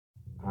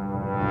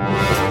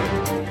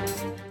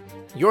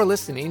You're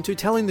listening to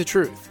Telling the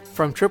Truth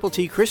from Triple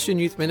T Christian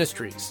Youth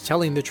Ministries,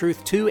 telling the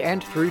truth to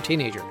and through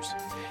teenagers.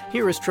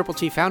 Here is Triple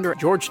T founder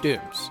George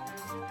Dooms.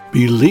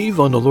 Believe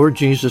on the Lord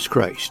Jesus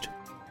Christ.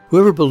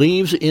 Whoever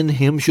believes in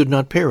him should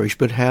not perish,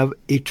 but have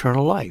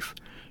eternal life.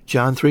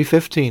 John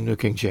 3:15, New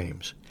King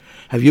James.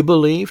 Have you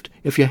believed?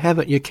 If you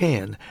haven't, you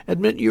can.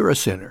 Admit you're a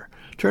sinner.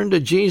 Turn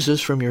to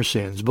Jesus from your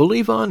sins.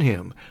 Believe on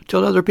him.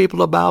 Tell other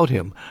people about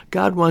him.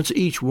 God wants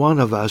each one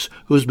of us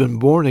who has been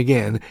born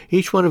again,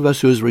 each one of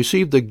us who has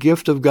received the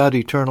gift of God,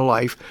 eternal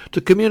life,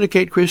 to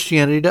communicate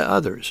Christianity to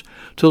others,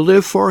 to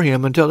live for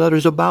him and tell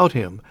others about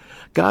him.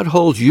 God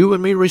holds you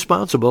and me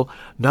responsible,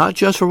 not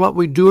just for what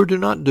we do or do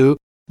not do,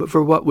 but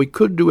for what we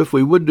could do if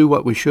we would do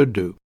what we should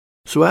do.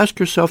 So ask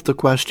yourself the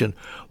question,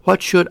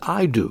 what should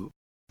I do?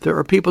 There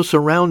are people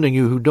surrounding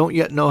you who don't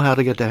yet know how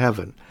to get to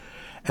heaven,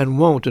 and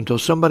won't until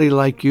somebody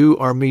like you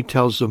or me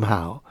tells them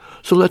how.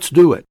 So let's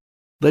do it.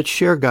 Let's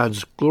share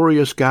God's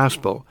glorious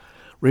gospel.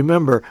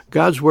 Remember,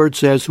 God's word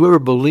says, whoever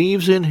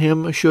believes in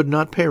him should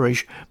not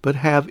perish, but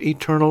have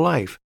eternal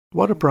life.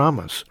 What a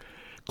promise.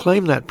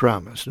 Claim that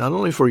promise, not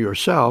only for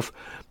yourself,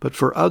 but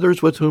for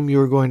others with whom you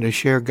are going to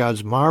share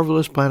God's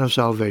marvelous plan of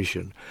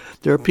salvation.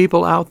 There are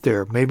people out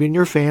there, maybe in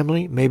your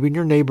family, maybe in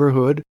your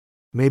neighborhood,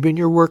 maybe in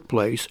your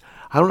workplace.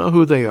 I don't know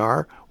who they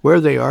are, where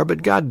they are,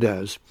 but God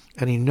does,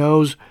 and he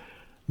knows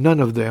none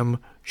of them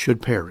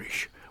should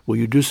perish. Will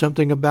you do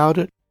something about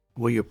it?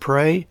 Will you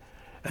pray?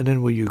 And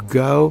then will you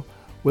go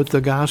with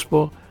the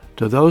gospel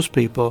to those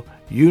people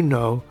you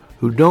know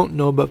who don't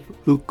know but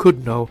who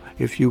could know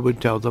if you would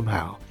tell them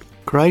how?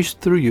 Christ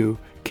through you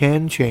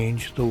can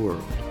change the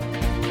world.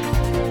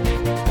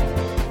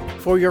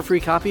 For your free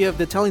copy of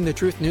the Telling the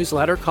Truth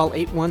newsletter, call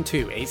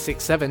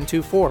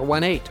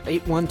 812-867-2418,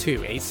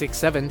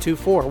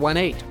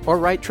 812-867-2418, or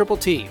write Triple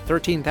T,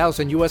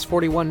 13,000 U.S.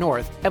 41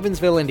 North,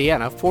 Evansville,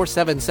 Indiana,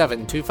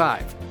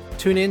 47725.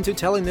 Tune in to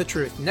Telling the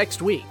Truth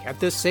next week at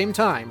this same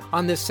time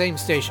on this same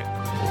station.